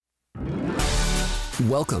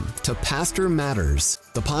Welcome to Pastor Matters,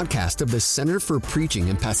 the podcast of the Center for Preaching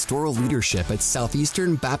and Pastoral Leadership at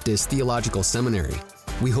Southeastern Baptist Theological Seminary.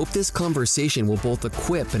 We hope this conversation will both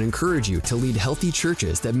equip and encourage you to lead healthy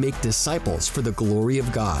churches that make disciples for the glory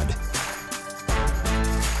of God.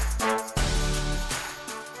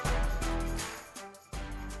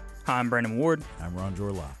 Hi, I'm Brandon Ward. I'm Ron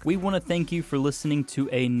Jorlock. We want to thank you for listening to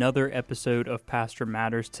another episode of Pastor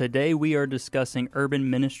Matters. Today we are discussing urban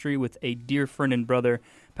ministry with a dear friend and brother,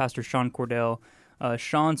 Pastor Sean Cordell.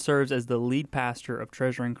 Sean serves as the lead pastor of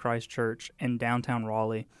Treasuring Christ Church in downtown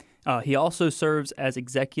Raleigh. He also serves as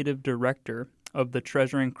executive director of the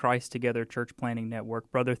Treasuring Christ Together Church Planting Network.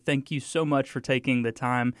 Brother, thank you so much for taking the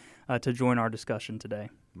time to join our discussion today.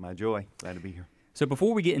 My joy. Glad to be here. So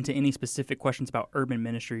before we get into any specific questions about urban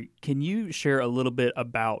ministry, can you share a little bit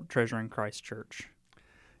about Treasuring Christ Church?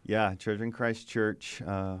 Yeah, Treasuring Christ Church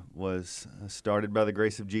was started by the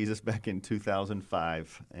grace of Jesus back in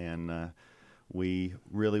 2005, and we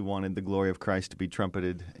really wanted the glory of Christ to be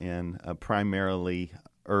trumpeted in a primarily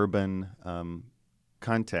urban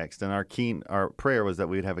context. And our prayer was that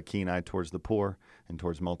we'd have a keen eye towards the poor and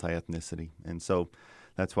towards multi-ethnicity. And so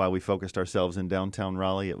that's why we focused ourselves in downtown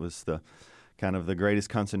Raleigh. It was the greatest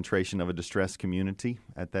concentration of a distressed community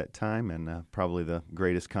at that time, and probably the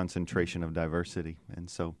greatest concentration of diversity.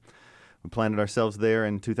 And so we planted ourselves there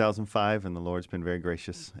in 2005, and the Lord's been very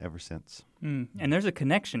gracious ever since. And there's a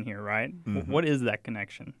connection here, right? Mm-hmm. What is that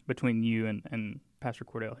connection between you and Pastor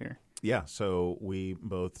Cordell here? Yeah, so we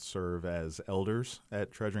both serve as elders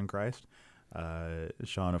at Treasuring Christ.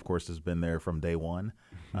 Sean, of course, has been there from day one.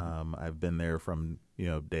 I've been there from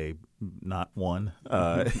day not one.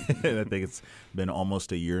 And I think it's been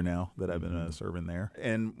almost a year now that I've been serving there.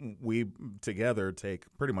 And we together take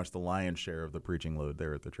pretty much the lion's share of the preaching load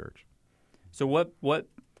there at the church. So what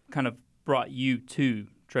kind of brought you to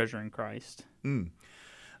Treasuring Christ?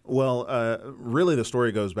 Well, really the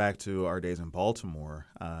story goes back to our days in Baltimore.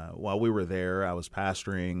 While we were there, I was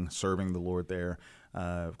pastoring, serving the Lord there.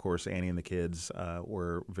 Of course, Annie and the kids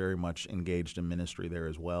were very much engaged in ministry there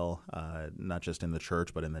as well, not just in the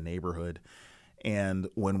church, but in the neighborhood. And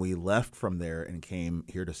when we left from there and came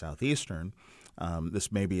here to Southeastern,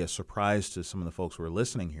 this may be a surprise to some of the folks who are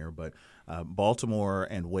listening here, but Baltimore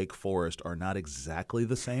and Wake Forest are not exactly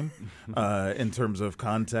the same in terms of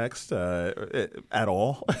context at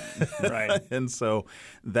all. Right. And so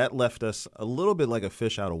that left us a little bit like a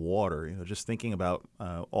fish out of water, just thinking about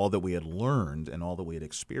all that we had learned and all that we had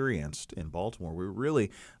experienced in Baltimore. We were really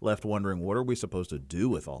left wondering, what are we supposed to do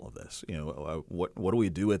with all of this? What do we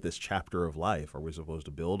do with this chapter of life? Are we supposed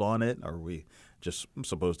to build on it? Are we just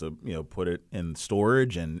supposed to put it in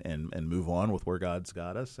storage and move on with where God's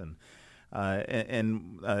got us? And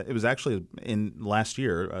it was actually in last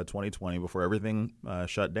year, 2020, before everything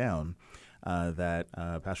shut down, that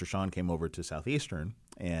Pastor Sean came over to Southeastern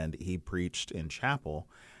and he preached in chapel.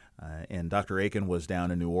 And Dr. Aiken was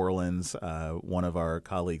down in New Orleans. One of our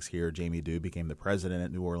colleagues here, Jamie Dew, became the president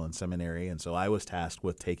at New Orleans Seminary. And so I was tasked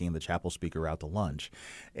with taking the chapel speaker out to lunch.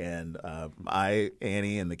 And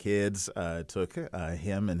Annie, and the kids took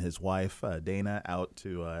him and his wife, Dana, out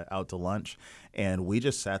to lunch. And we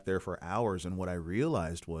just sat there for hours. And what I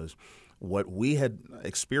realized was what we had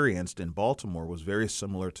experienced in Baltimore was very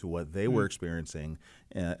similar to what they were experiencing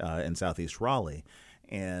in Southeast Raleigh.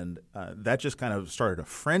 And that just kind of started a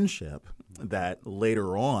friendship that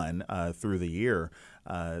later on through the year,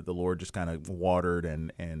 the Lord just kind of watered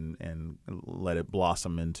and let it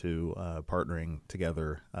blossom into partnering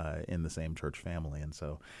together in the same church family. And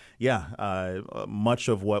so, much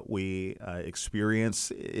of what we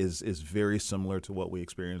experience is very similar to what we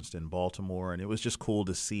experienced in Baltimore. And it was just cool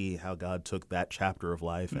to see how God took that chapter of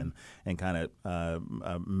life and kind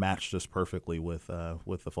of matched us perfectly with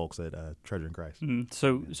the folks at Treasuring Christ.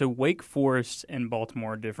 So Wake Forest and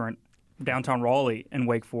Baltimore are different. Downtown Raleigh and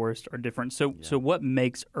Wake Forest are different. So what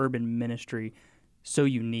makes urban ministry so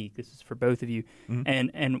unique? This is for both of you.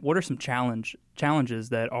 And what are some challenges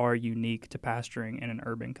that are unique to pastoring in an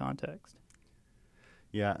urban context?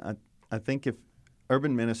 Yeah, I think if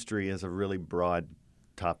urban ministry is a really broad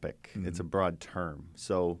topic, it's a broad term.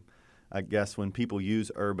 So I guess when people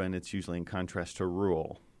use urban, it's usually in contrast to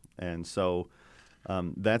rural. And so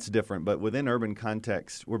that's different. But within urban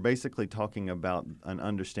context, we're basically talking about an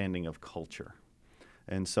understanding of culture.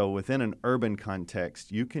 And so within an urban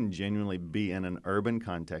context, you can genuinely be in an urban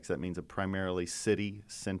context. That means a primarily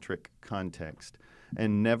city-centric context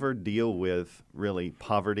and never deal with really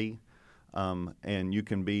poverty. And you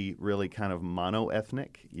can be really kind of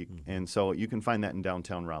mono-ethnic. And so you can find that in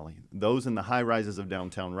downtown Raleigh. Those in the high rises of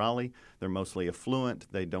downtown Raleigh, they're mostly affluent.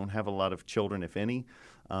 They don't have a lot of children, if any.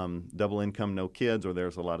 double income, no kids, or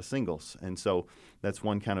there's a lot of singles. And so that's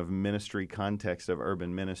one kind of ministry context of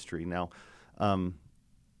urban ministry. Now,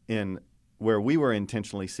 in where we were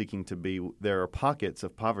intentionally seeking to be, there are pockets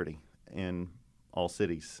of poverty in all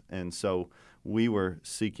cities. And so we were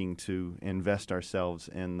seeking to invest ourselves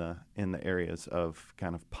in the areas of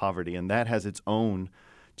kind of poverty. And that has its own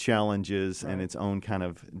challenges and its own kind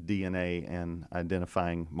of DNA and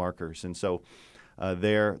identifying markers. And so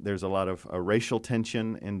there's a lot of racial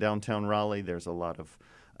tension in downtown Raleigh. There's a lot of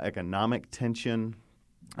economic tension,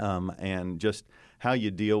 and just how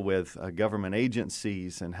you deal with government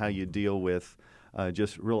agencies and how you deal with a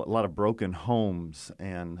lot of broken homes.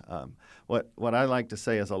 And what I like to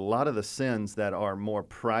say is a lot of the sins that are more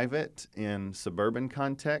private in suburban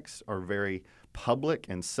contexts are very public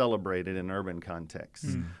and celebrated in urban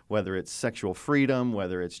contexts, whether it's sexual freedom,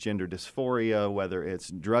 whether it's gender dysphoria, whether it's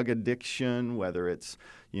drug addiction, whether it's,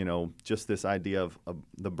 just this idea of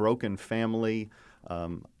the broken family.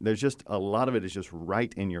 There's just a lot of it is just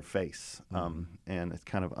right in your face, and it's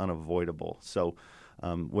kind of unavoidable. So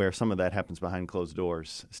where some of that happens behind closed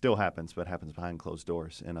doors, still happens, but happens behind closed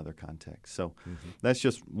doors in other contexts. So that's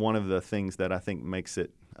just one of the things that I think makes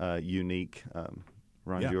it unique.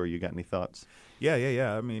 Ron Jure, you got any thoughts?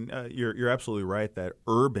 Yeah. I mean, you're absolutely right that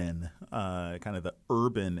urban, kind of the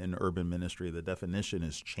urban and urban ministry, the definition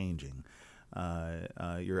is changing.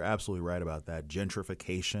 You're absolutely right about that.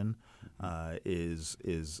 Gentrification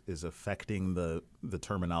is affecting the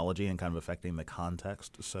terminology and kind of affecting the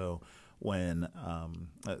context. So when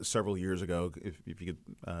several years ago, if you could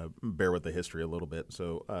bear with the history a little bit,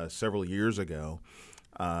 so several years ago,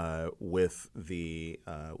 almost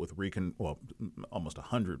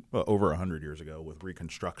over 100 years ago, with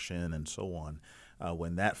Reconstruction and so on,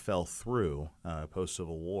 when that fell through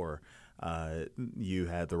post-Civil War, you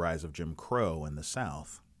had the rise of Jim Crow in the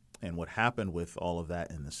South. And what happened with all of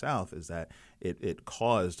that in the South is that it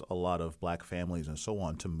caused a lot of black families and so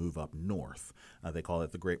on to move up north. They call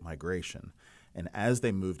it the Great Migration. And as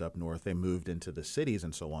they moved up north, they moved into the cities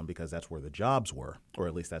and so on because that's where the jobs were, or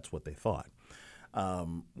at least that's what they thought.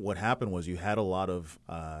 What happened was you had a lot of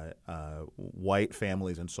white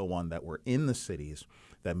families and so on that were in the cities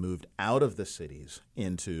that moved out of the cities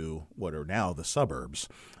into what are now the suburbs,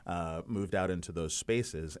 moved out into those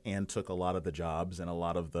spaces and took a lot of the jobs and a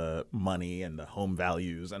lot of the money and the home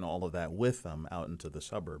values and all of that with them out into the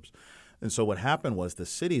suburbs. And so what happened was the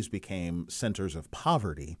cities became centers of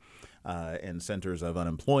poverty and centers of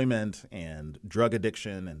unemployment and drug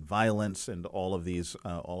addiction and violence and all of these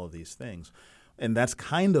things. And that's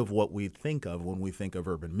kind of what we think of when we think of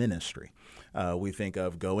urban ministry. We think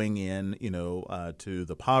of going in, to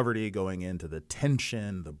the poverty, going into the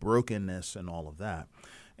tension, the brokenness, and all of that.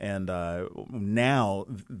 And now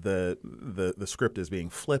the script is being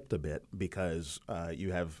flipped a bit because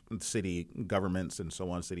you have city governments and so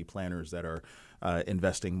on, city planners that are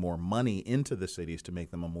investing more money into the cities to make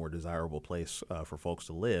them a more desirable place for folks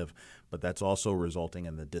to live. But that's also resulting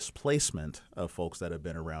in the displacement of folks that have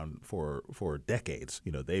been around for decades.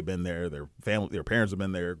 They've been there, their parents have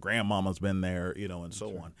been there, grandmama's been there, and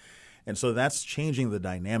so on. And so that's changing the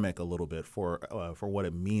dynamic a little bit for what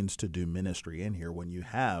it means to do ministry in here. When you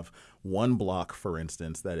have one block, for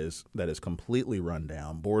instance, that is completely run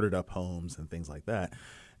down, boarded up homes and things like that,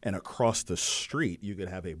 and across the street you could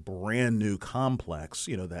have a brand new complex,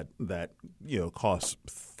 that costs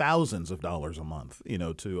thousands of dollars a month,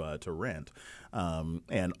 to rent,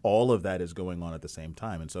 and all of that is going on at the same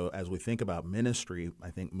time. And so as we think about ministry, I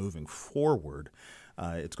think moving forward,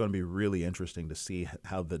 it's going to be really interesting to see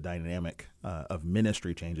how the dynamic of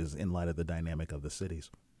ministry changes in light of the dynamic of the cities.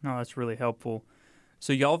 No, that's really helpful.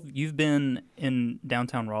 So you've been in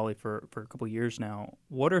downtown Raleigh for a couple of years now.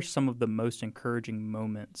 What are some of the most encouraging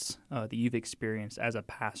moments that you've experienced as a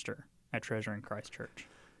pastor at Treasure in Christ Church?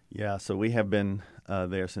 Yeah, so we have been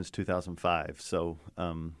there since 2005. So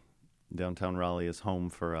downtown Raleigh is home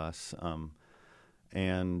for us.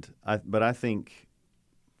 But I think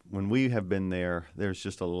when we have been there, there's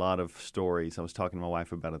just a lot of stories. I was talking to my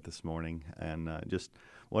wife about it this morning, and just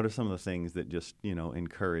what are some of the things that just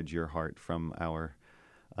encourage your heart from our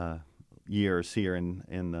years here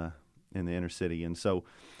in the inner city. And so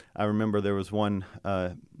I remember there was one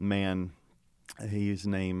man, his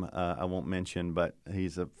name I won't mention, but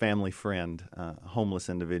he's a family friend, a homeless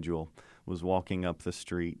individual, was walking up the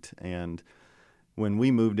street. And when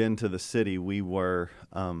we moved into the city, we were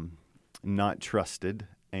not trusted,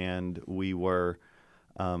 and we were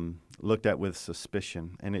looked at with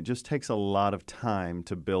suspicion. And it just takes a lot of time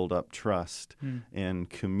to build up trust in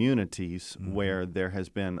communities where there has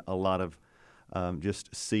been a lot of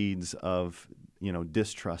just seeds of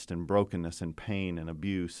distrust and brokenness and pain and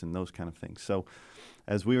abuse and those kind of things. So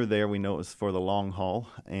as we were there, we know it was for the long haul,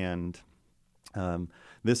 and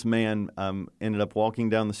this man ended up walking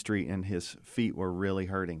down the street, and his feet were really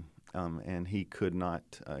hurting, and he could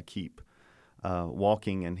not keep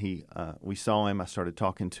walking. And we saw him. I started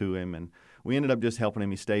talking to him, and we ended up just helping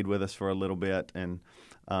him. He stayed with us for a little bit, and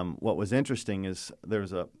what was interesting is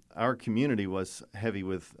our community was heavy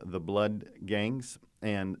with the blood gangs,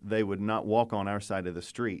 and they would not walk on our side of the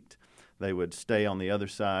street. They would stay on the other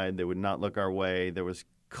side. They would not look our way. There was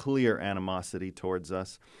clear animosity towards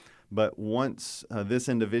us. But once this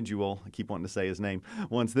individual, I keep wanting to say his name,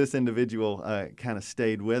 once this individual kind of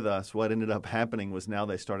stayed with us, what ended up happening was now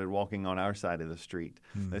they started walking on our side of the street.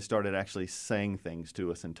 They started actually saying things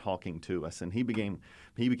to us and talking to us. And he became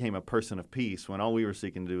a person of peace when all we were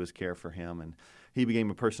seeking to do was care for him. And he became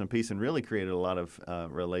a person of peace and really created a lot of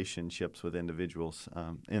relationships with individuals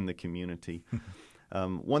in the community.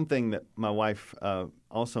 One thing that my wife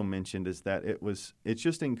also mentioned is that it's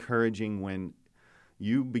just encouraging when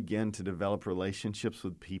you begin to develop relationships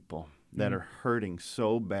with people that are hurting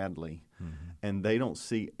so badly, and they don't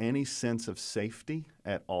see any sense of safety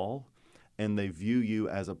at all, and they view you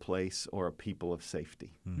as a place or a people of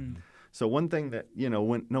safety. So one thing that,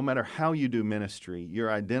 no matter how you do ministry,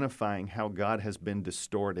 you're identifying how God has been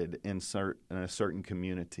distorted in a certain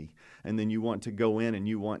community. And then you want to go in and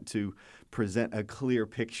you want to present a clear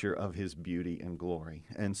picture of his beauty and glory.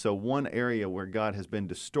 And so one area where God has been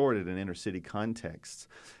distorted in inner city contexts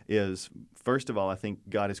is, first of all, I think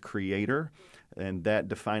God is creator, and that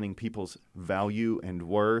defining people's value and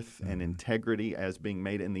worth and integrity as being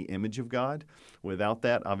made in the image of God. Without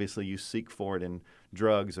that, obviously you seek for it in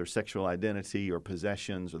drugs or sexual identity or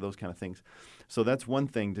possessions or those kind of things. So that's one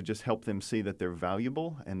thing, to just help them see that they're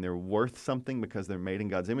valuable and they're worth something because they're made in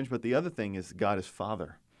God's image. But the other thing is God is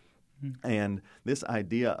Father. And this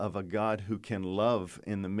idea of a God who can love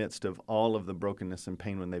in the midst of all of the brokenness and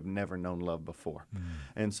pain when they've never known love before.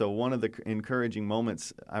 And so one of the encouraging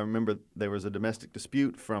moments, I remember there was a domestic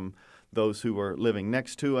dispute from those who were living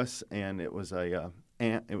next to us, and it was an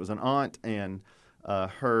aunt and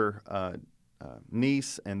her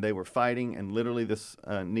niece, and they were fighting, and literally this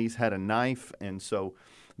niece had a knife, and so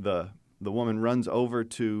the woman runs over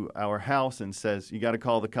to our house and says, "You got to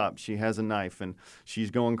call the cops. She has a knife, and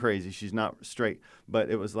she's going crazy. She's not straight."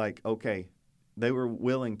 But it was like, okay, they were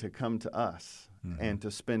willing to come to us and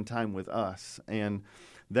to spend time with us. And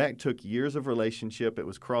that took years of relationship. It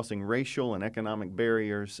was crossing racial and economic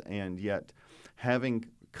barriers, and yet having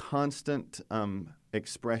constant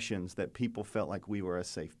expressions that people felt like we were a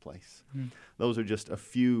safe place. Those are just a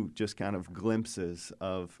few just kind of glimpses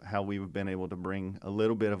of how we've been able to bring a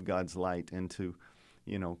little bit of God's light into,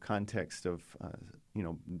 context of,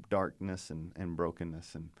 darkness and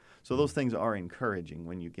brokenness. And so those things are encouraging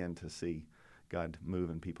when you begin to see God move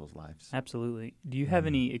in people's lives. Absolutely. Do you have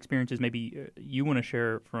any experiences maybe you want to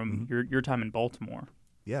share from your time in Baltimore?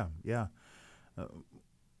 Yeah.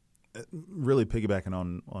 Really piggybacking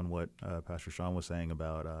on what Pastor Sean was saying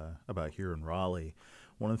about here in Raleigh,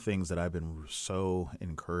 one of the things that I've been so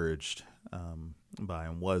encouraged by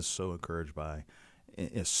and was so encouraged by,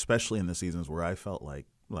 especially in the seasons where I felt like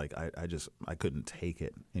I couldn't take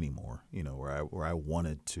it anymore, where I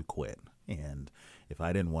wanted to quit. And if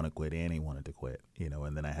I didn't want to quit, Annie wanted to quit,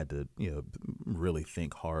 and then I had to, really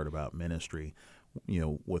think hard about ministry,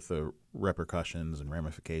 with the repercussions and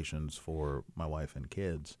ramifications for my wife and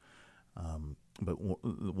kids. But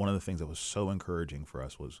one of the things that was so encouraging for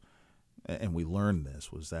us was, and we learned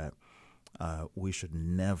this, was that we should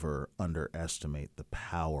never underestimate the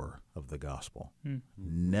power of the gospel.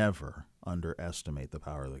 Never underestimate the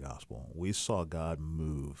power of the gospel. We saw God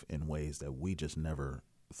move in ways that we just never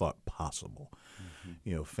thought possible.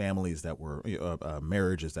 Families that were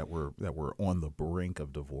marriages that were on the brink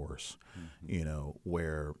of divorce.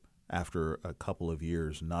 Where after a couple of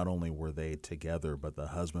years, not only were they together, but the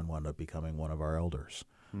husband wound up becoming one of our elders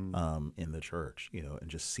in the church. And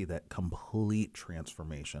just see that complete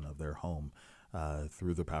transformation of their home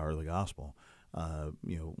through the power of the gospel.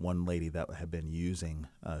 One lady that had been using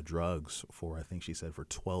drugs for, I think she said, for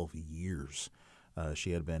 12 years.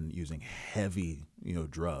 She had been using heavy,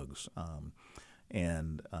 drugs,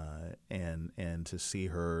 and to see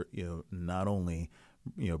her, not only,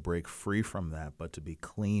 break free from that, but to be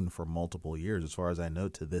clean for multiple years, as far as I know,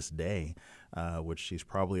 to this day, which she's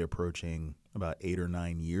probably approaching about 8 or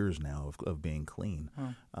 9 years now of being clean.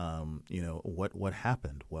 What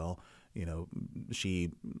happened? Well,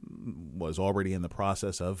 she was already in the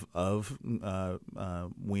process of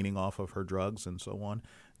weaning off of her drugs and so on,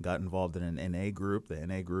 got involved in an NA group. The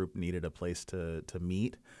NA group needed a place to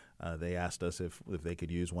meet. They asked us if they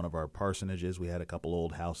could use one of our parsonages. We had a couple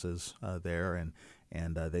old houses there,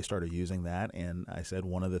 and they started using that. And I said,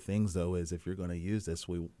 one of the things, though, is if you're going to use this,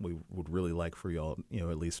 we would really like for y'all,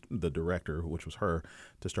 at least the director, which was her,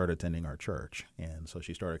 to start attending our church. And so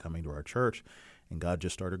she started coming to our church, and God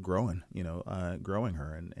just started growing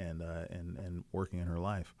her and working in her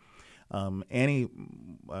life. Annie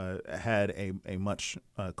had a much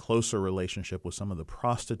closer relationship with some of the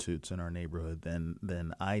prostitutes in our neighborhood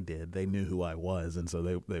than I did. They knew who I was, and so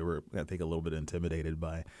they were, I think, a little bit intimidated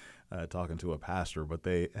by talking to a pastor, but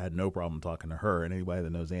they had no problem talking to her. And anybody that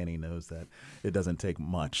knows Annie knows that it doesn't take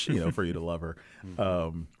much, for you to love her.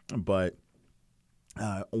 But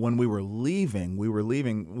when we were leaving,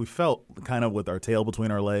 we felt kind of with our tail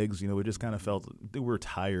between our legs. We just kind of felt we were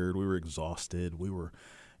tired, we were exhausted, we were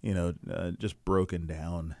just broken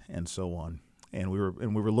down and so on. And we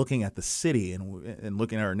were looking at the city and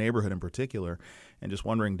looking at our neighborhood in particular, and just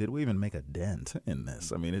wondering, did we even make a dent in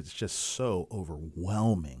this? I mean, it's just so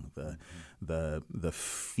overwhelming, the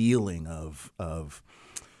feeling of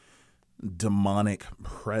demonic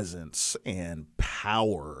presence and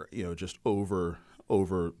power, just over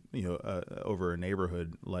a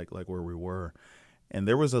neighborhood like where we were. And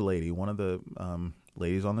there was a lady, one of the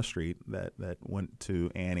ladies on the street that went to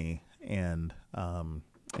Annie, and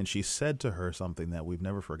she said to her something that we've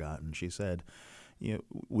never forgotten. She said,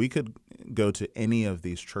 we could go to any of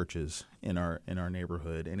these churches in our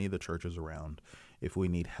neighborhood, any of the churches around, if we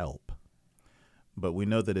need help. But we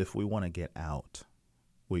know that if we want to get out,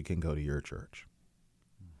 we can go to your church.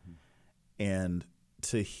 Mm-hmm. And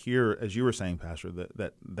to hear, as you were saying, Pastor,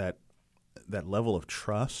 that level of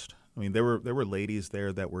trust. I mean, there were ladies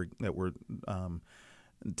there that were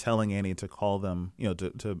telling Annie to call them,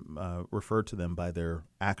 to refer to them by their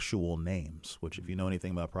actual names, which, if you know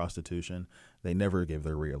anything about prostitution, they never give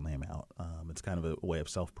their real name out. It's kind of a way of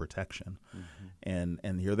self-protection. Mm-hmm.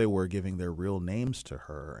 And here they were giving their real names to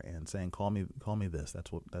her and saying, call me this.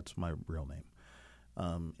 That's my real name.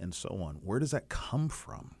 And so on. Where does that come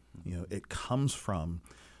from? It comes from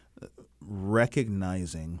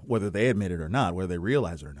recognizing, whether they admit it or not, whether they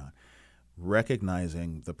realize it or not,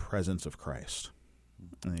 recognizing the presence of Christ.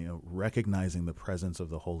 Recognizing the presence of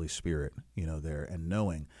the Holy Spirit, there, and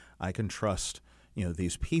knowing I can trust,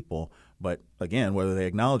 these people. But again, whether they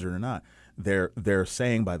acknowledge it or not, they're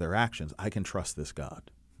saying by their actions, I can trust this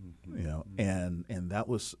God. Mm-hmm. And that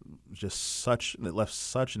was just it left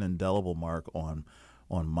such an indelible mark on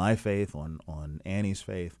my faith, on Annie's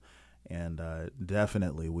faith. And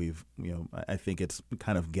definitely I think it's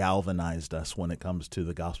kind of galvanized us when it comes to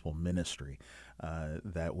the gospel ministry,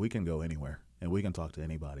 that we can go anywhere and we can talk to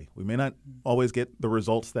anybody. We may not always get the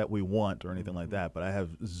results that we want or anything like that, but I have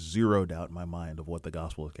zero doubt in my mind of what the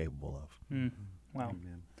gospel is capable of. Wow.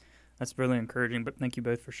 Amen. That's really encouraging, but thank you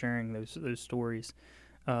both for sharing those stories.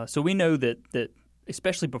 So we know that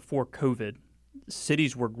especially before COVID,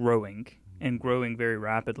 cities were growing and growing very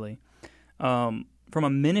rapidly. From a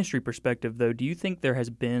ministry perspective, though, do you think there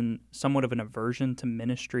has been somewhat of an aversion to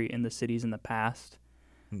ministry in the cities in the past?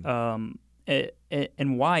 And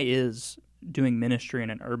why is doing ministry in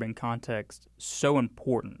an urban context so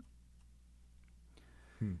important?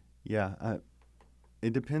 Yeah,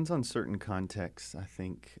 it depends on certain contexts, I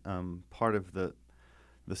think. Part of the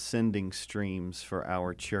sending streams for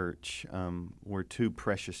our church were two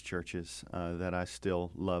precious churches that I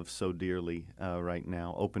still love so dearly right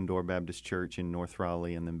now. Open Door Baptist Church in North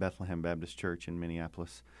Raleigh, and then Bethlehem Baptist Church in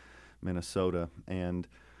Minneapolis, Minnesota. And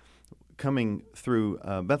coming through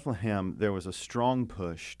Bethlehem, there was a strong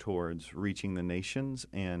push towards reaching the nations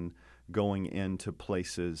and going into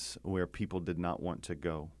places where people did not want to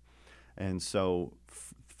go. And so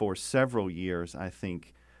for several years, I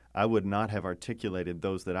think I would not have articulated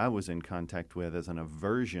those that I was in contact with as an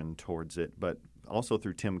aversion towards it, but also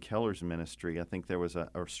through Tim Keller's ministry, I think there was a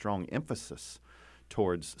strong emphasis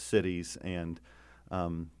towards cities, and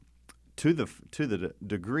to the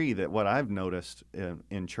degree that what I've noticed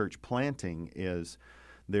in church planting is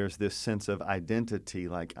there's this sense of identity,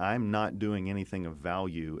 like I'm not doing anything of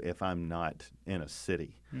value if I'm not in a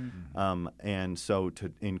city. Mm-hmm. And so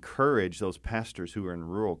to encourage those pastors who are in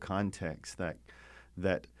rural contexts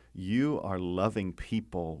that you are loving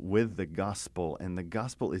people with the gospel, and the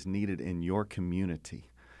gospel is needed in your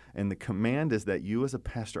community. And the command is that you as a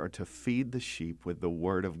pastor are to feed the sheep with the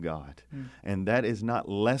word of God. Mm. And that is not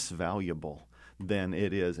less valuable than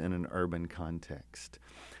it is in an urban context.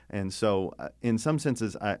 And so in some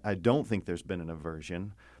senses, I don't think there's been an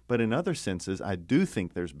aversion. But in other senses, I do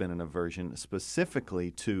think there's been an aversion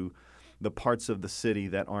specifically to the parts of the city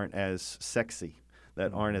that aren't as sexy,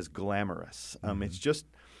 that aren't as glamorous. It's just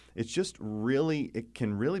it's just really, it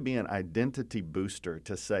can really be an identity booster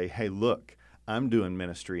to say, hey, look, I'm doing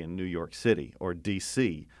ministry in New York City or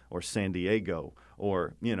D.C. or San Diego,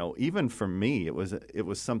 or, even for me, it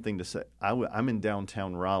was something to say, I'm in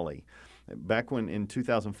downtown Raleigh. Back when in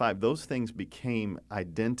 2005, those things became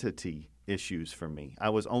identity issues for me.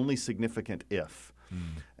 I was only significant if.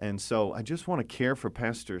 And so I just want to care for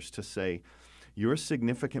pastors to say, you're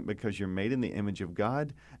significant because you're made in the image of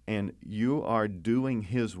God, and you are doing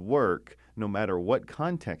His work no matter what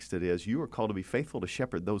context it is. You are called to be faithful to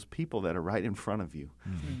shepherd those people that are right in front of you.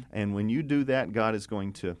 And when you do that, God is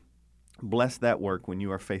going to bless that work when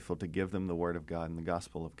you are faithful to give them the Word of God and the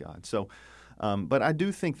gospel of God. So, but I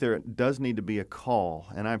do think there does need to be a call,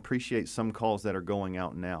 and I appreciate some calls that are going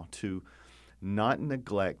out now to not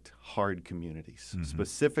neglect hard communities,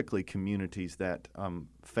 specifically communities that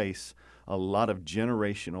face a lot of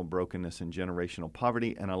generational brokenness and generational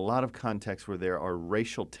poverty, and a lot of contexts where there are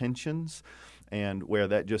racial tensions, and where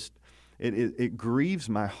that just it grieves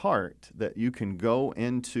my heart that you can go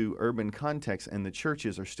into urban contexts and the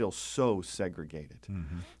churches are still so segregated.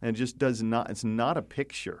 And it just does not, it's not a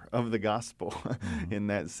picture of the gospel in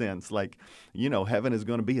that sense. Like, heaven is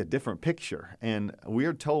going to be a different picture. And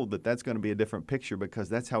we're told that that's going to be a different picture because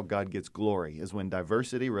that's how God gets glory, is when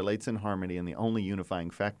diversity relates in harmony and the only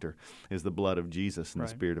unifying factor is the blood of Jesus and the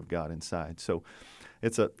Spirit of God inside. So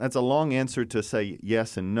that's a long answer to say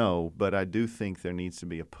yes and no, but I do think there needs to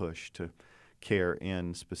be a push to care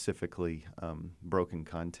in specifically broken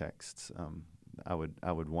contexts. I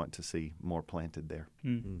would want to see more planted there.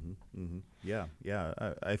 Yeah.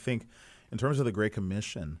 I think in terms of the Great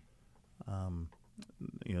Commission,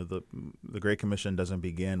 the Great Commission doesn't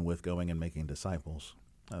begin with going and making disciples.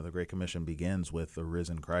 The Great Commission begins with the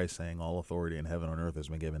risen Christ saying, "All authority in heaven and earth has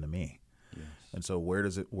been given to me." Yes. And so where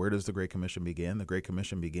does the Great Commission begin? The Great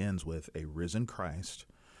Commission begins with a risen Christ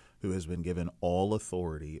who has been given all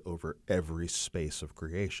authority over every space of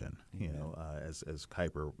creation. As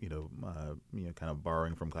Kuyper, kind of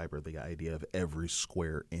borrowing from Kuyper, the idea of every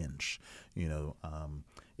square inch,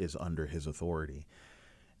 is under his authority.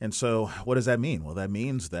 And so what does that mean? Well, that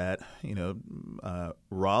means that,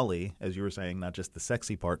 Raleigh, as you were saying, not just the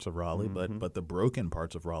sexy parts of Raleigh, but the broken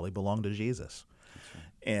parts of Raleigh belong to Jesus.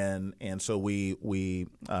 And so we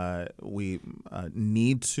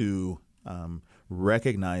need to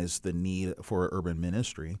recognize the need for urban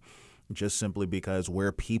ministry, just simply because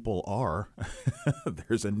where people are,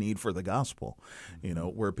 there's a need for the gospel.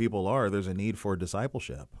 Where people are, there's a need for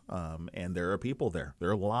discipleship, and there are people there. There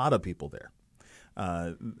are a lot of people there,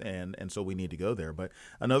 and so we need to go there. But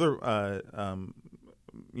another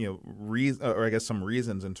reason, or I guess some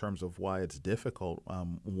reasons in terms of why it's difficult.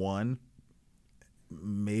 One,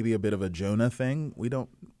 maybe a bit of a Jonah thing.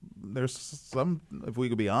 There's some, if we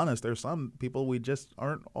could be honest, there's some people we just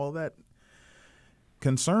aren't all that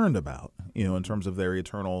concerned about, in terms of their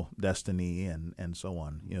eternal destiny and so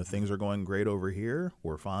on. Things are going great over here.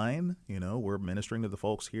 We're fine. We're ministering to the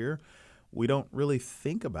folks here. We don't really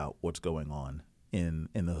think about what's going on in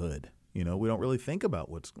the hood. We don't really think about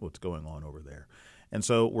what's going on over there. And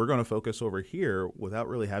so we're going to focus over here without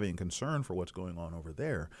really having concern for what's going on over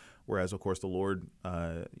there. Whereas, of course, the Lord,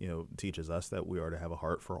 teaches us that we are to have a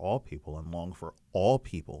heart for all people and long for all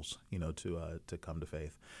peoples, to come to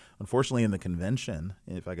faith. Unfortunately, in the convention,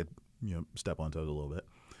 if I could, step on toes a little bit,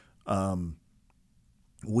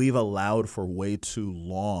 we've allowed for way too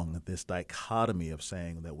long this dichotomy of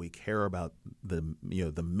saying that we care about the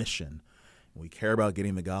mission. We care about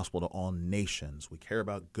getting the gospel to all nations. We care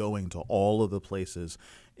about going to all of the places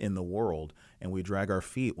in the world, and we drag our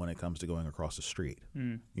feet when it comes to going across the street,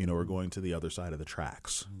 or going to the other side of the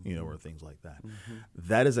tracks, or things like that.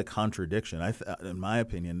 That is a contradiction. In my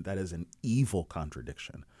opinion, that is an evil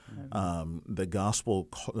contradiction. The gospel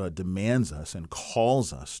demands us and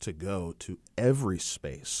calls us to go to every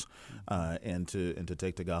space and to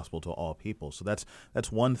take the gospel to all people. So that's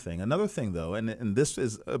one thing. Another thing, though, and this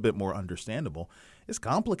is a bit more understandable, is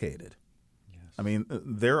complicated. I mean,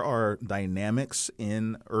 there are dynamics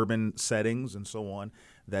in urban settings and so on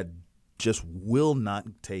that just will not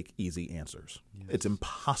take easy answers. Yes. It's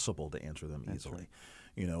impossible to answer them easily.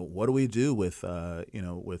 Right. What do we do with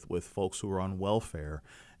with folks who are on welfare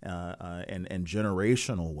and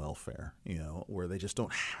generational welfare, where they just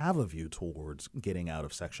don't have a view towards getting out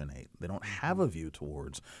of Section 8. They don't have a view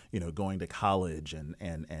towards, going to college and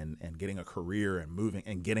getting a career and moving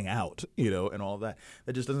and getting out, and all that.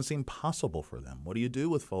 That just doesn't seem possible for them. What do you do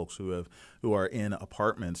with folks who are in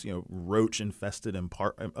apartments, roach-infested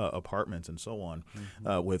apartments and so on,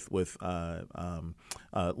 with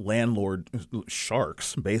landlord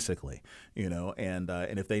sharks, basically,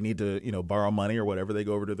 and if they need to, borrow money or whatever, they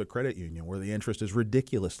go over to the credit union where the interest is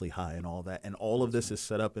ridiculously high and all that. And all of this is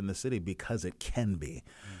set up in the city because it can be,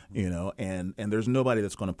 and there's nobody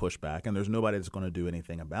that's going to push back, and there's nobody that's going to do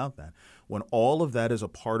anything about that. When all of that is a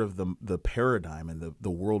part of the paradigm and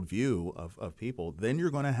the worldview of people, then you're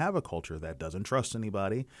going to have a culture that doesn't trust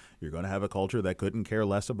anybody. You're going to have a culture that couldn't care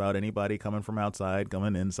less about anybody coming from outside,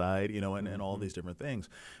 coming inside, and all these different things,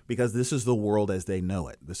 because this is the world as they know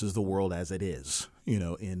it. This is the world as it is,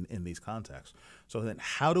 in these contexts. So then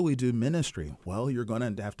how do we do ministry? Well, you're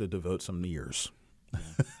going to have to devote some years. Yeah,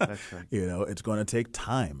 that's right. It's going to take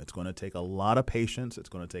time. It's going to take a lot of patience. It's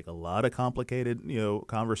going to take a lot of complicated,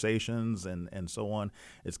 conversations and so on.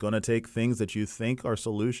 It's going to take things that you think are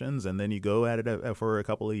solutions, and then you go at it for a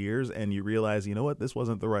couple of years and you realize, this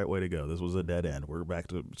wasn't the right way to go. This was a dead end. We're back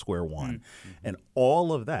to square one. Mm-hmm. And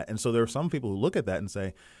all of that. And so there are some people who look at that and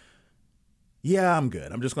say, yeah, I'm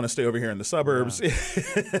good. I'm just going to stay over here in the suburbs.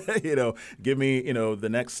 Yeah. Give me, the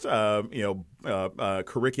next,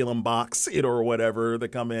 curriculum box, or whatever that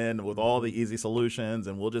come in with all the easy solutions,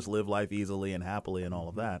 and we'll just live life easily and happily and all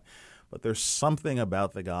of that. But there's something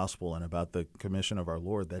about the gospel and about the commission of our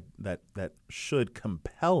Lord that should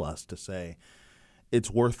compel us to say,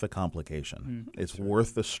 it's worth the complication. Mm-hmm. It's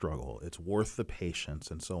worth the struggle. It's worth the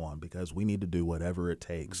patience and so on, because we need to do whatever it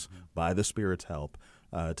takes by the Spirit's help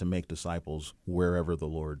to make disciples wherever the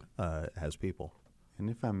Lord has people. And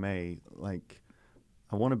if I may,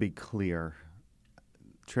 I want to be clear.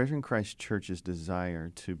 Treasuring Christ Church's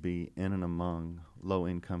desire to be in and among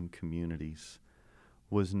low-income communities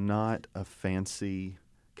was not a fancy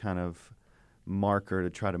kind of marker to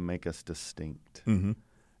try to make us distinct. Mm-hmm.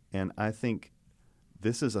 And I think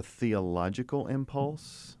this is a theological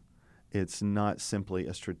impulse. It's not simply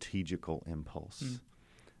a strategical impulse. Mm.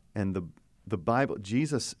 And the Bible,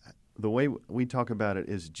 Jesus, the way we talk about it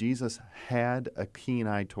is Jesus had a keen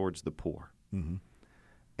eye towards the poor. Mm-hmm.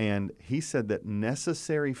 And he said that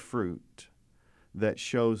necessary fruit that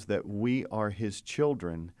shows that we are his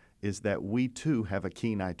children is that we too have a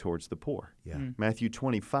keen eye towards the poor. Yeah. Matthew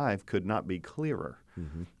 25 could not be clearer.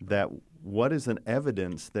 Mm-hmm. That what is an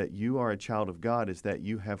evidence that you are a child of God is that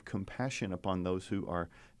you have compassion upon those who are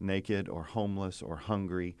naked or homeless or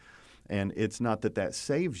hungry. And it's not that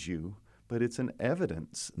saves you, but it's an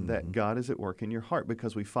evidence that God is at work in your heart,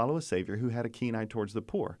 because we follow a Savior who had a keen eye towards the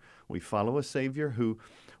poor. We follow a Savior who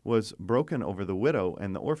was broken over the widow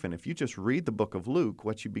and the orphan. If you just read the book of Luke,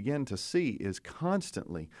 what you begin to see is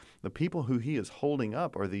constantly the people who he is holding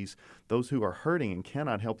up are those who are hurting and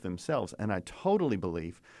cannot help themselves. And I totally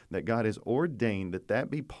believe that God has ordained that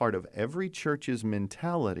be part of every church's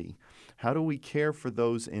mentality. How do we care for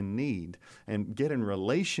those in need and get in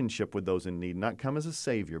relationship with those in need? Not come as a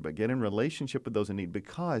savior, but get in relationship with those in need,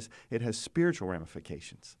 because it has spiritual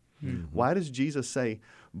ramifications. Mm-hmm. Why does Jesus say,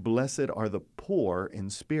 blessed are the poor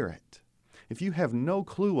in spirit? If you have no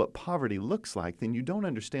clue what poverty looks like, then you don't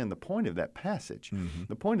understand the point of that passage. Mm-hmm.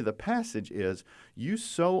 The point of the passage is you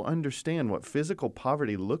so understand what physical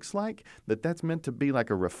poverty looks like that's meant to be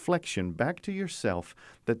like a reflection back to yourself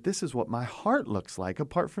that this is what my heart looks like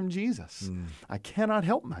apart from Jesus. Mm. I cannot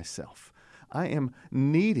help myself. I am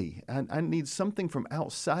needy. I need something from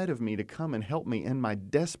outside of me to come and help me in my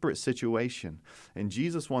desperate situation. And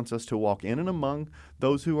Jesus wants us to walk in and among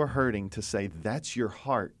those who are hurting to say, that's your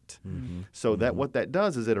heart. Mm-hmm. So that what that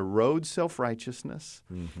does is it erodes self-righteousness.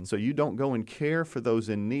 Mm-hmm. So you don't go and care for those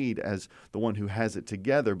in need as the one who has it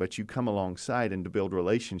together, but you come alongside and to build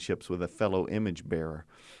relationships with a fellow image bearer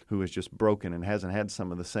who is just broken and hasn't had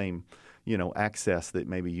some of the same, access that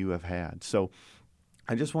maybe you have had. So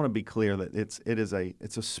I just want to be clear that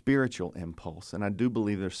it's a spiritual impulse, and I do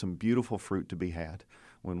believe there's some beautiful fruit to be had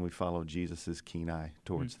when we follow Jesus' keen eye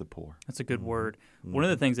towards the poor. That's a good word. Mm-hmm. One of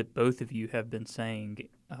the things that both of you have been saying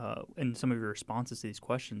in some of your responses to these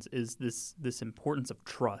questions is this importance of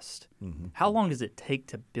trust. Mm-hmm. How long does it take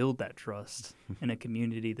to build that trust in a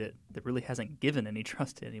community that really hasn't given any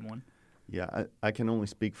trust to anyone? Yeah, I can only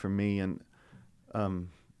speak for me, and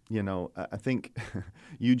I think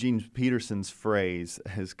Eugene Peterson's phrase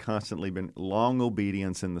has constantly been long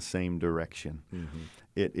obedience in the same direction.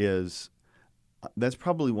 Mm-hmm. That's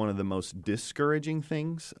probably one of the most discouraging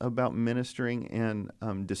things about ministering in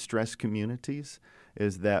distressed communities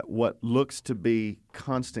is that what looks to be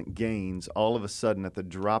constant gains all of a sudden at the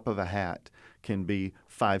drop of a hat can be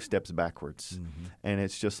 5 steps backwards. Mm-hmm. And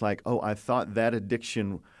it's just like, I thought that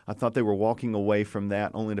addiction, I thought they were walking away from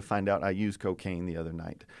that only to find out I used cocaine the other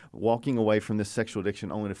night. Walking away from this sexual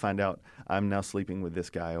addiction only to find out I'm now sleeping with this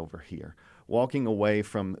guy over here. Walking away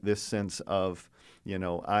from this sense of,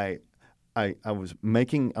 I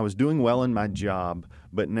was doing well in my job,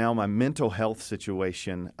 but now my mental health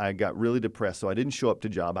situation, I got really depressed, so I didn't show up to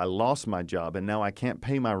job. I lost my job, and now I can't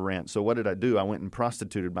pay my rent. So what did I do? I went and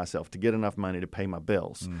prostituted myself to get enough money to pay my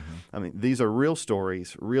bills. I mean, these are real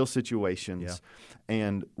stories, real situations.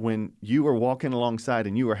 And when you are walking alongside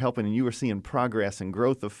and you are helping and you are seeing progress and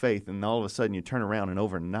growth of faith, and all of a sudden you turn around and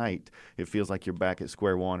overnight it feels like you're back at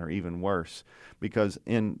square one or even worse. Because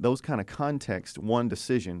in those kind of contexts, one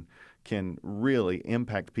decision can really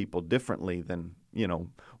impact people differently than,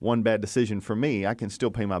 one bad decision for me. I can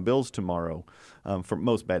still pay my bills tomorrow, for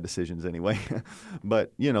most bad decisions anyway.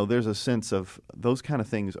 But, there's a sense of those kind of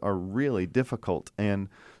things are really difficult. And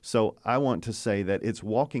so I want to say that it's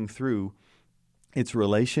walking through its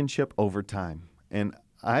relationship over time. And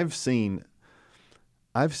I've seen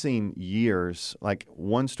years, like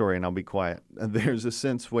one story, and I'll be quiet. There's a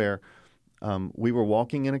sense where we were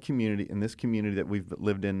walking in this community that we've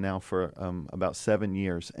lived in now for about 7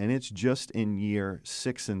 years, and it's just in year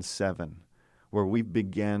 6 and 7 where we've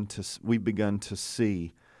begun to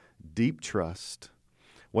see deep trust.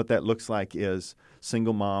 What that looks like is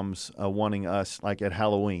single moms wanting us, like at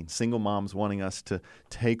Halloween, single moms wanting us to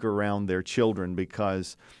take around their children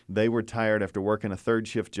because they were tired after working a third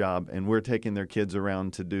shift job, and we're taking their kids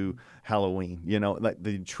around to do Halloween. Like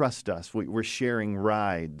they trust us. We're sharing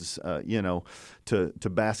rides, to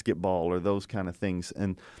basketball or those kind of things.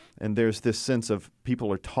 And there's this sense of people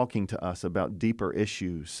are talking to us about deeper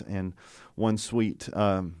issues. And one sweet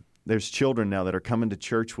there's children now that are coming to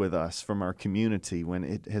church with us from our community when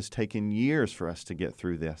it has taken years for us to get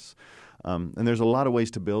through this. And there's a lot of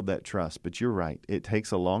ways to build that trust, but you're right. It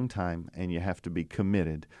takes a long time, and you have to be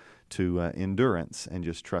committed to endurance and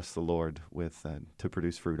just trust the Lord to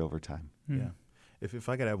produce fruit over time. Yeah. If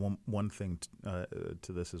I could add one thing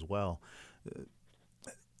to this as well,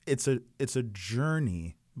 it's a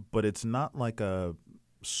journey, but it's not like a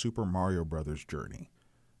Super Mario Brothers journey.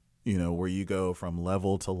 Where you go from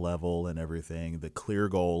level to level and everything. The clear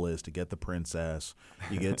goal is to get the princess.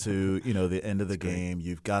 You get to, the end of the game.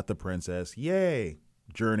 You've got the princess. Yay,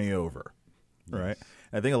 journey over, right?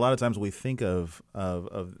 And I think a lot of times we think of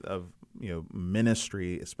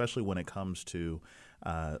ministry, especially when it comes to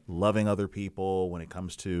loving other people, when it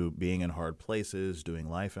comes to being in hard places, doing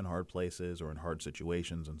life in hard places or in hard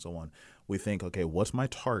situations and so on. We think, okay, what's my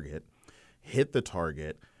target? Hit the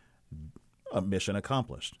target. A mission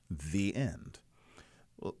accomplished. The end.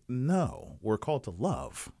 Well, no, we're called to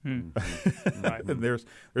love. Right. There's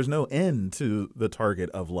no end to the target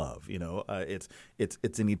of love.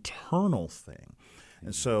 It's an eternal thing.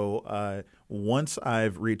 And so once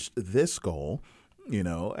I've reached this goal,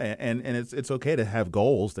 and it's okay to have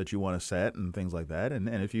goals that you want to set and things like that. And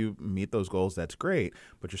if you meet those goals, that's great.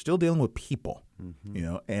 But you're still dealing with people,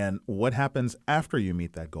 and what happens after you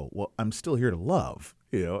meet that goal? Well, I'm still here to love,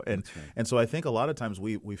 and so I think a lot of times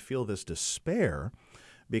we feel this despair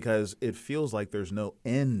because it feels like there's no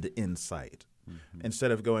end in sight.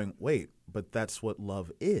 Instead of going, wait, but that's what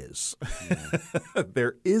love is.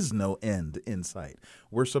 There is no end in sight.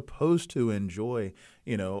 We're supposed to enjoy,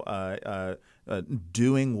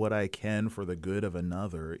 doing what I can for the good of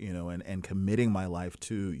another, and committing my life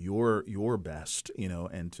to your best,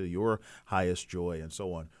 and to your highest joy and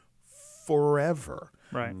so on forever.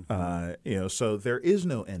 Right. So there is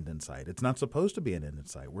no end in sight. It's not supposed to be an end in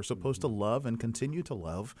sight. We're supposed to love and continue to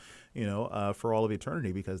love, for all of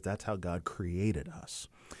eternity because that's how God created us.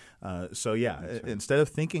 Instead of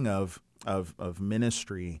thinking of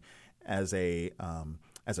ministry as a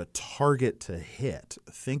target to hit,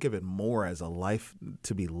 think of it more as a life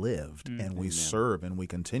to be lived, and we serve and we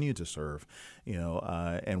continue to serve,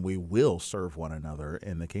 and we will serve one another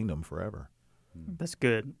in the kingdom forever. That's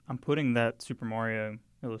good. I'm putting that Super Mario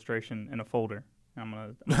illustration in a folder. I'm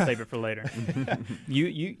gonna save it for later.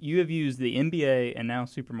 You have used the NBA and now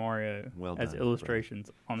Super Mario as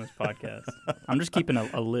illustrations on this podcast. I'm just keeping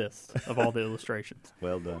a list of all the illustrations.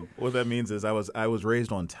 Well done. What that means is I was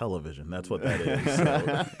raised on television. That's what that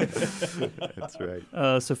is. So. That's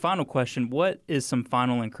right. So final question, what is some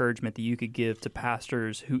final encouragement that you could give to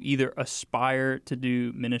pastors who either aspire to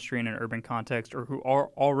do ministry in an urban context or who are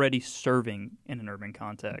already serving in an urban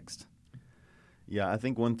context? Yeah, I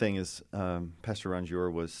think one thing is Pastor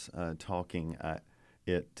Ranjur was talking.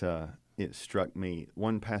 It struck me.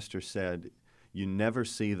 One pastor said, "You never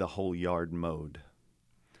see the whole yard mowed."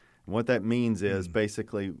 And what that means is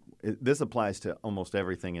basically this applies to almost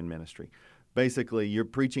everything in ministry. Basically, you're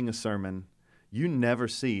preaching a sermon. You never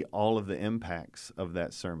see all of the impacts of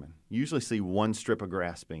that sermon. You usually see one strip of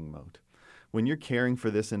grass being mowed. When you're caring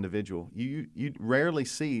for this individual, you rarely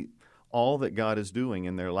see all that God is doing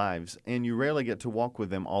in their lives, and you rarely get to walk with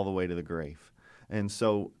them all the way to the grave. And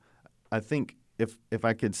so I think if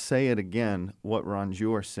I could say it again, what Ron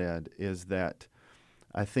Jure said is that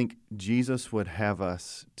I think Jesus would have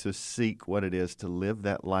us to seek what it is to live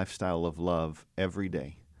that lifestyle of love every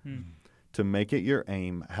day, to make it your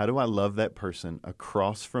aim. How do I love that person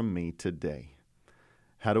across from me today?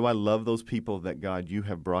 How do I love those people that, God, you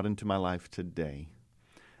have brought into my life today?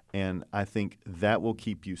 And I think that will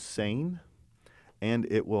keep you sane, and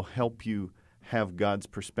it will help you have God's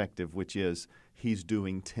perspective, which is He's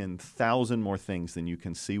doing 10,000 more things than you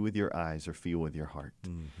can see with your eyes or feel with your heart.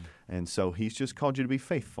 And so He's just called you to be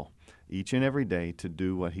faithful each and every day to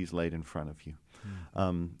do what He's laid in front of you.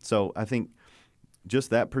 So I think just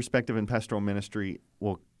that perspective in pastoral ministry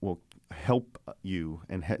will help you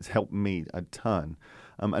and has helped me a ton.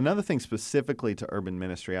 Another thing specifically to urban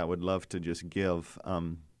ministry I would love to just give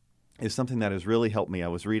is something that has really helped me. I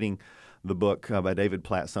was reading the book by David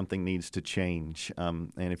Platt, Something Needs to Change.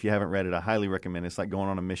 And if you haven't read it, I highly recommend it. It's like going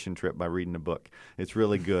on a mission trip by reading a book. It's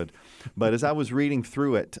really good. But as I was reading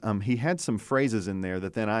through it, he had some phrases in there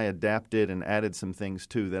that then I adapted and added some things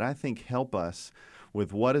to that I think help us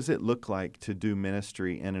with what does it look like to do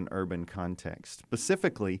ministry in an urban context.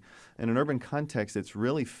 Specifically, in an urban context, it's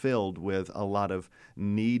really filled with a lot of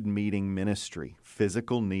need-meeting ministry,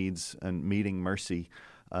 physical needs and meeting mercy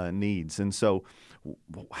needs. And so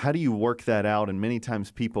how do you work that out? And many times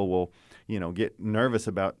people will, get nervous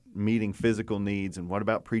about meeting physical needs and what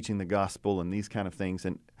about preaching the gospel and these kind of things.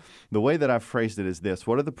 And the way that I've phrased it is this: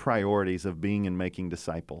 what are the priorities of being and making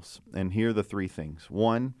disciples? And here are the three things.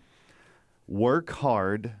 One, work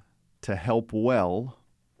hard to help well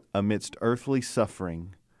amidst earthly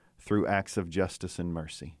suffering through acts of justice and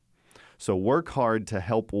mercy. So work hard to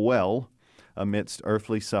help well amidst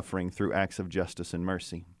earthly suffering through acts of justice and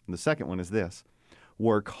mercy. And the second one is this: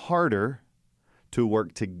 work harder to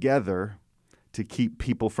work together to keep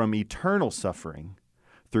people from eternal suffering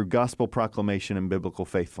through gospel proclamation and biblical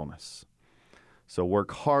faithfulness. So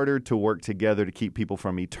work harder to work together to keep people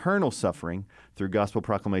from eternal suffering through gospel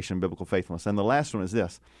proclamation and biblical faithfulness. And the last one is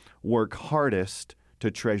this: work hardest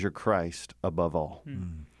to treasure Christ above all.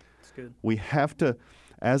 That's good. We have to,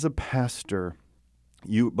 as a pastor,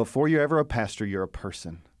 before you're ever a pastor, you're a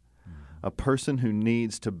person who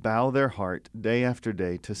needs to bow their heart day after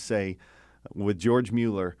day to say, with George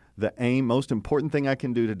Mueller, the most important thing I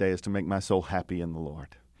can do today is to make my soul happy in the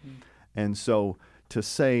Lord. And so to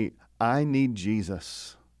say, I need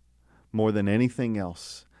Jesus more than anything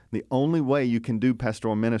else. The only way you can do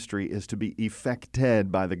pastoral ministry is to be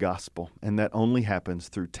affected by the gospel, and that only happens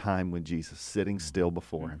through time with Jesus, sitting still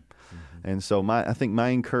before Him. And so I think my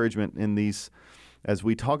encouragement in these, as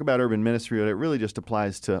we talk about urban ministry, it really just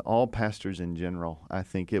applies to all pastors in general. I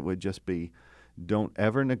think it would just be, don't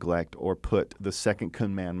ever neglect or put the second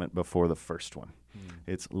commandment before the first one.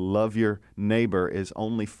 It's love your neighbor is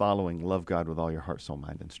only following love God with all your heart, soul,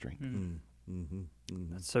 mind, and strength.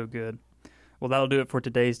 That's so good. Well, that'll do it for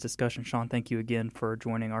today's discussion. Sean, thank you again for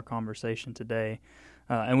joining our conversation today.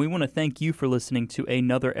 And we want to thank you for listening to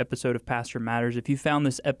another episode of Pastor Matters. If you found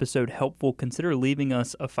this episode helpful, consider leaving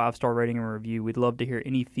us a 5-star rating and review. We'd love to hear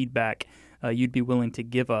any feedback you'd be willing to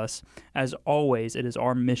give us. As always, it is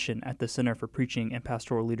our mission at the Center for Preaching and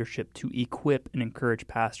Pastoral Leadership to equip and encourage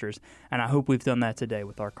pastors, and I hope we've done that today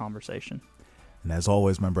with our conversation. And as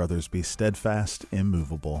always, my brothers, be steadfast,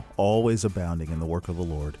 immovable, always abounding in the work of the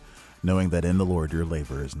Lord, knowing that in the Lord your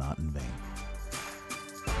labor is not in vain.